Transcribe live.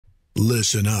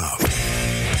Listen up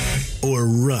or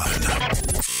run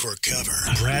for cover.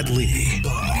 Brad Lea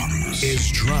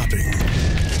is dropping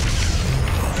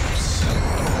bombs.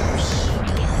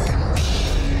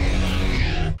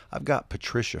 I've got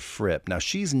Patricia Fripp. Now,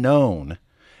 she's known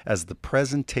as the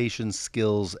presentation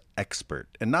skills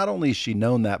expert. And not only is she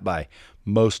known that by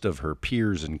most of her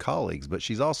peers and colleagues, but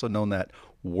she's also known that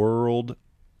worldwide.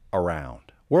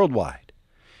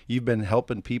 You've been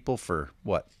helping people for,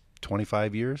 what,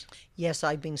 25 years? Yes,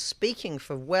 I've been speaking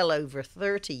for well over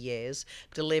 30 years,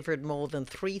 delivered more than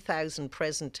 3,000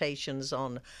 presentations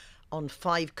on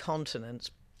 5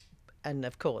 continents. And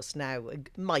of course, now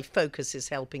my focus is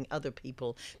helping other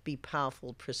people be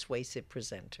powerful, persuasive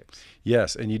presenters.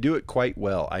 Yes, and you do it quite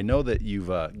well. I know that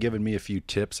you've given me a few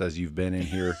tips as you've been in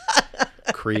here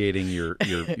creating your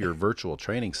virtual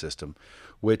training system,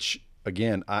 which,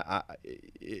 again,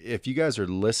 if you guys are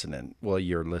listening, well,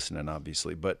 you're listening,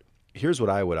 obviously, but here's what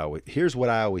I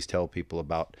always tell people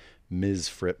about Ms.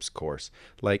 Fripp's course.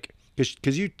 Like,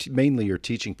 because you mainly are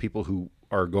teaching people who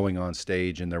are going on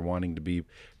stage and they're wanting to be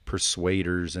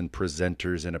persuaders and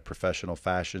presenters in a professional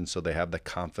fashion, so they have the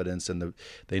confidence and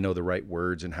they know the right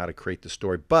words and how to create the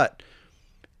story. But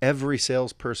every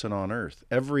salesperson on earth,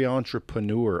 every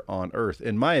entrepreneur on earth,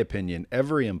 in my opinion,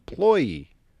 every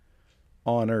employee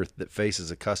on earth that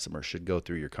faces a customer should go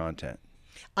through your content.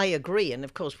 I agree. And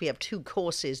of course, we have 2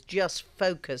 courses just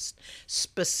focused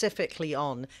specifically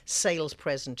on sales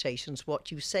presentations,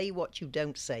 what you say, what you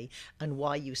don't say, and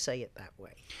why you say it that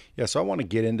way. Yeah, so I want to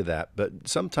get into that. But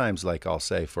sometimes, like I'll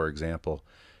say, for example,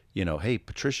 hey,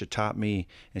 Patricia taught me,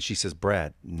 and she says,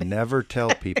 Brad, never tell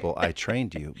people I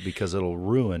trained you because it'll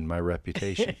ruin my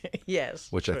reputation.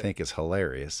 Yes. Which true. I think is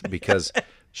hilarious because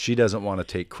she doesn't want to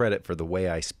take credit for the way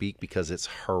I speak because it's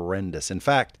horrendous. In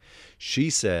fact, she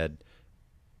said,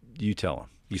 you tell them.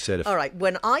 You said, all right.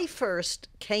 When I first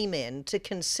came in to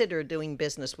consider doing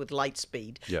business with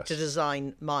Lightspeed Yes. to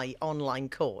design my online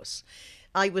course,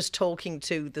 I was talking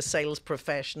to the sales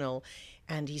professional,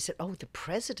 and he said, oh, the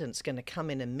president's going to come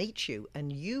in and meet you.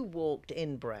 And you walked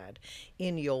in, Brad,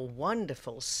 in your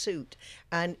wonderful suit.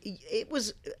 And it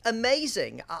was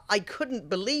amazing. I couldn't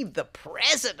believe the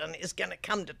president is going to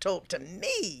come to talk to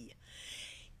me.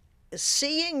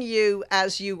 Seeing you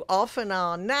as you often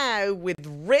are now with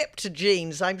ripped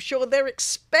jeans, I'm sure they're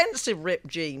expensive ripped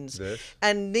jeans,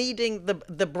 and needing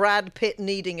the Brad Pitt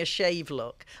needing a shave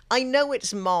look. I know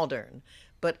it's modern,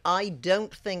 but I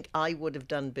don't think I would have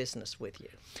done business with you.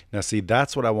 Now, see,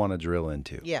 that's what I want to drill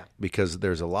into. Yeah. Because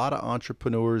there's a lot of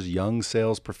entrepreneurs, young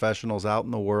sales professionals out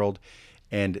in the world.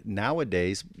 And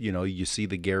nowadays, you see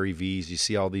the Gary V's, you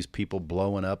see all these people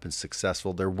blowing up and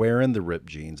successful. They're wearing the ripped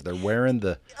jeans. They're wearing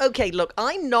the... Okay, look,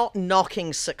 I'm not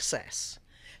knocking success.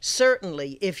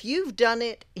 Certainly, if you've done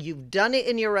it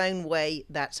in your own way,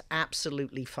 that's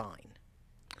absolutely fine.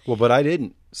 Well, but I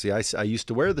didn't. See, I used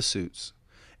to wear the suits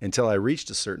until I reached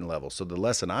a certain level. So the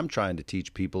lesson I'm trying to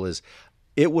teach people is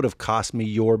it would have cost me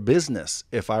your business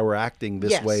if I were acting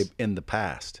this way in the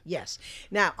past. Yes.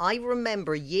 Now, I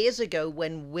remember years ago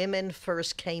when women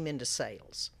first came into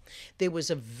sales, there was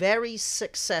a very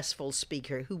successful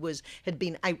speaker who had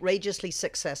been outrageously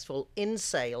successful in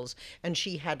sales, and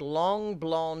she had long,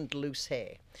 blonde, loose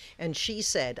hair. And she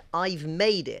said, I've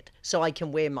made it so I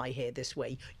can wear my hair this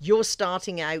way. You're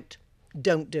starting out,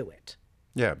 don't do it.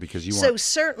 Yeah, because you want... So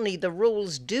certainly the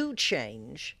rules do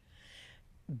change.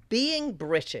 Being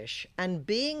British and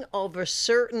being of a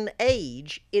certain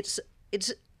age, it's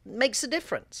makes a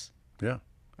difference. Yeah,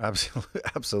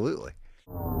 absolutely.